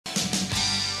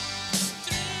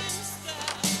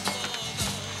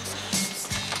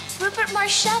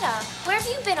Marshetta, where have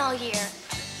you been all year?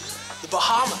 The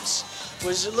Bahamas.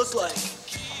 What does it look like?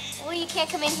 Well, you can't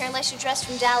come in here unless you're dressed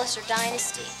from Dallas or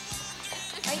Dynasty.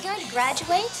 Are you going to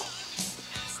graduate?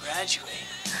 Graduate?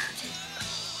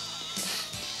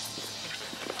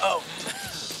 Oh,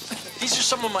 these are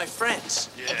some of my friends.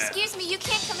 Yeah. Excuse me, you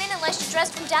can't come in unless you're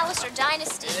dressed from Dallas or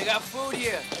Dynasty. They got food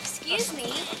here. Excuse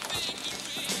me.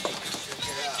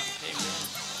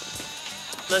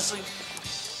 Leslie,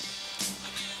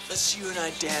 let's you and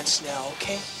I dance now,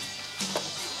 okay?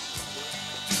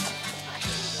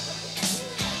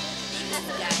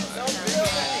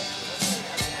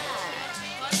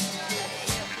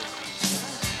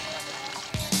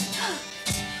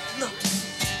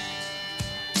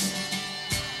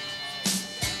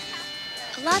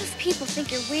 A lot of people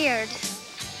think you're weird.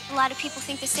 A lot of people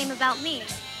think the same about me.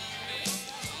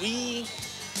 We,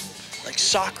 like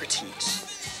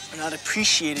Socrates, are not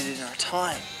appreciated in our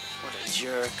time. What a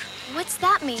jerk. What's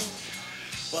that mean?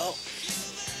 Well,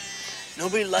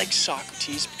 nobody liked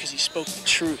Socrates because he spoke the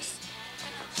truth.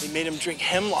 They made him drink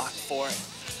hemlock for it.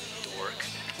 Dork.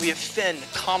 We offend the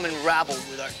common rabble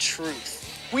with our truth.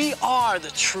 We are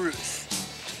the truth.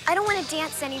 I don't want to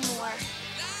dance anymore.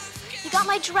 You got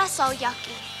my dress all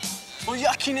yucky. Well,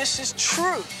 yuckiness is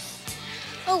truth.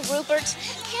 Oh, Rupert,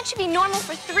 can't you be normal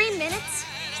for 3 minutes?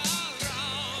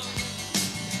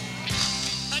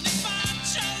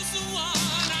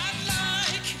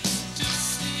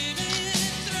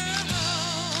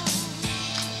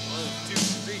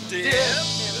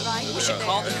 We should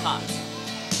call the cops.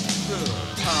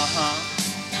 Uh-huh.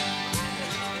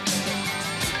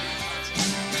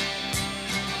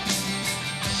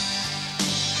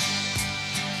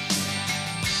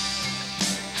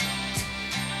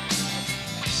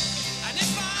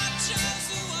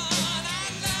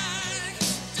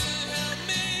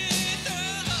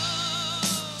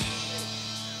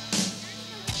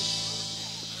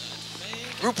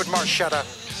 Rupert Marshetta,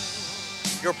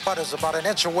 your butt is about an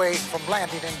inch away from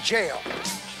landing in jail.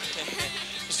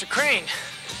 Mr. Crane,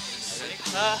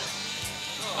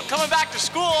 I'm coming back to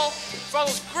school for all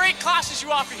those great classes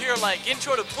you offer here, like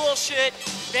Intro to Bullshit,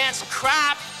 Advanced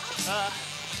Crap.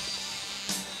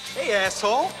 Hey,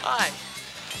 asshole. Hi.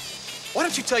 Why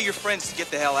don't you tell your friends to get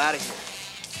the hell out of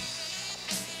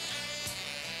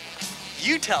here?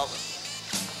 You tell them.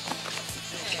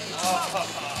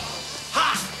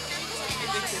 Ha! You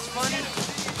think it's funny?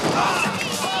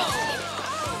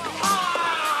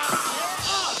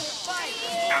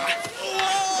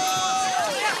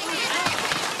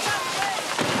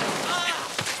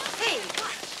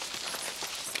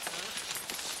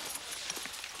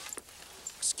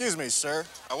 Excuse me, sir.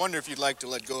 I wonder if you'd like to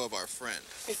let go of our friend.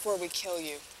 Before we kill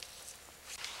you.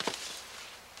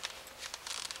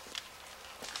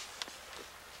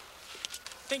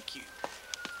 Thank you.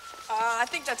 I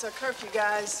think that's our curfew,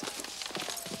 guys.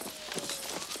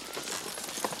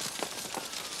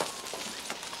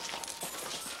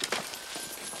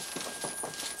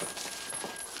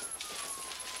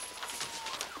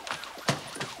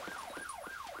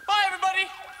 Bye, everybody.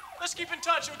 Let's keep in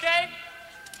touch, okay?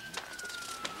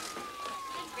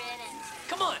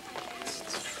 Come on.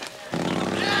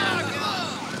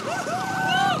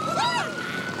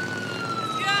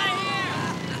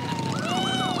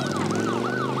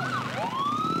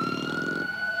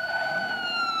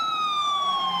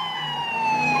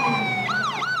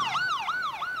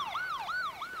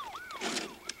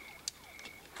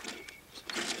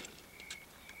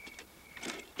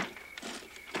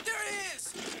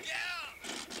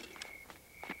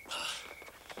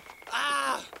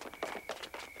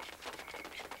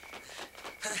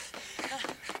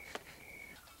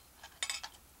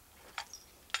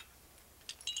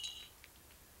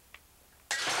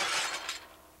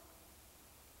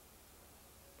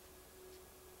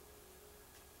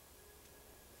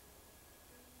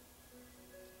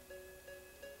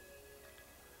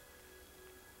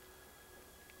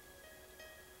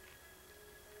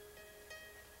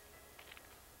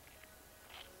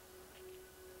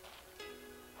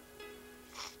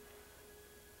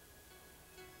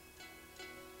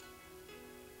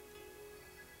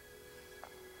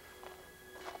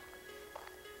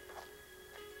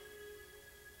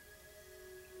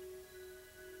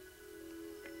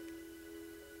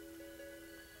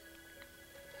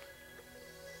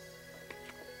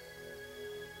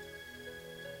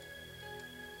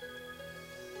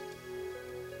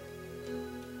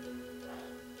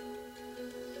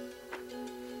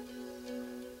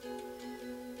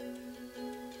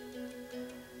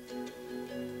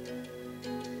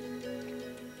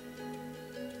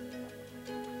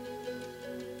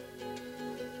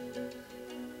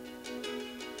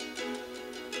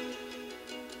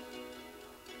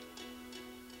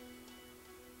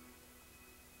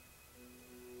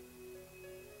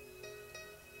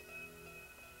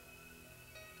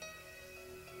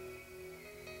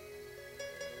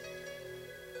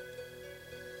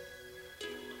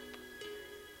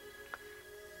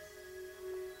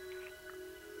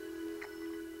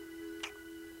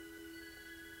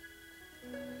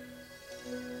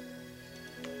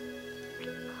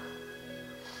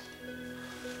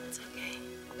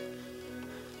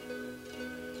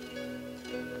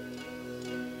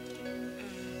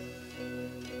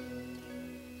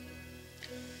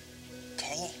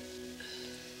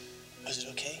 Was it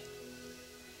okay?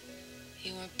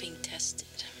 You weren't being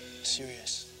tested.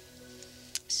 Serious.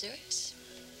 Serious?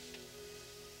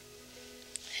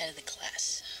 Head of the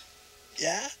class.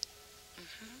 Yeah?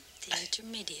 The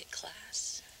intermediate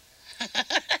class.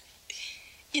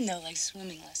 You know, like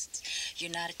swimming lessons.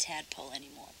 You're not a tadpole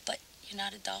anymore, but you're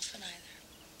not a dolphin either.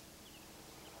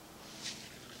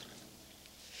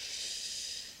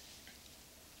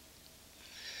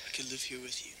 I could live here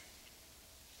with you.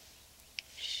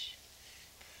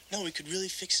 No, we could really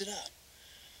fix it up.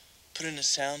 Put in a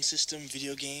sound system,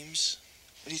 video games.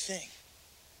 What do you think?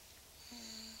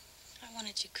 I want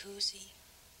a jacuzzi.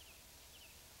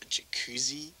 A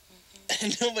jacuzzi?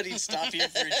 Nobody'd stop here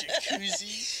for a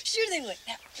jacuzzi. Sure they would.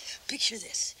 Now, picture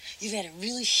this. You've had a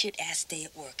really shit-ass day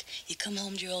at work. You come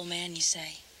home to your old man and you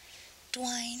say,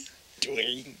 Dwayne,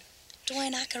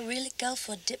 I could really go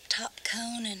for a dip-top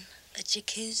cone and a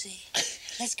jacuzzi.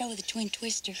 Let's go with a twin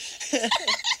twister.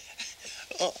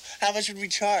 Well, how much would we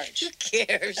charge? Who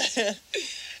cares?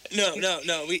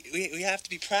 No. We have to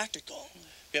be practical.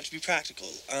 We have to be practical.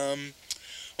 Why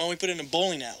don't we put in a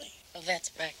bowling alley? Well, that's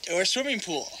practical. Or a swimming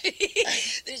pool.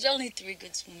 There's only 3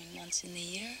 good swimming months in the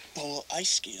year. Well, we'll ice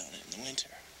skate on it in the winter.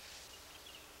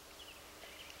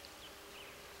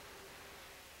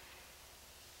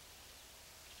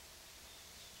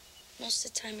 Most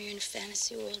of the time you're in a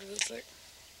fantasy world, Rupert.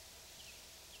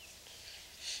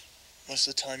 Most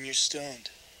of the time you're stoned.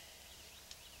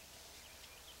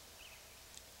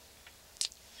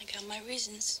 I got my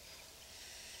reasons.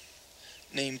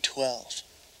 Name 12.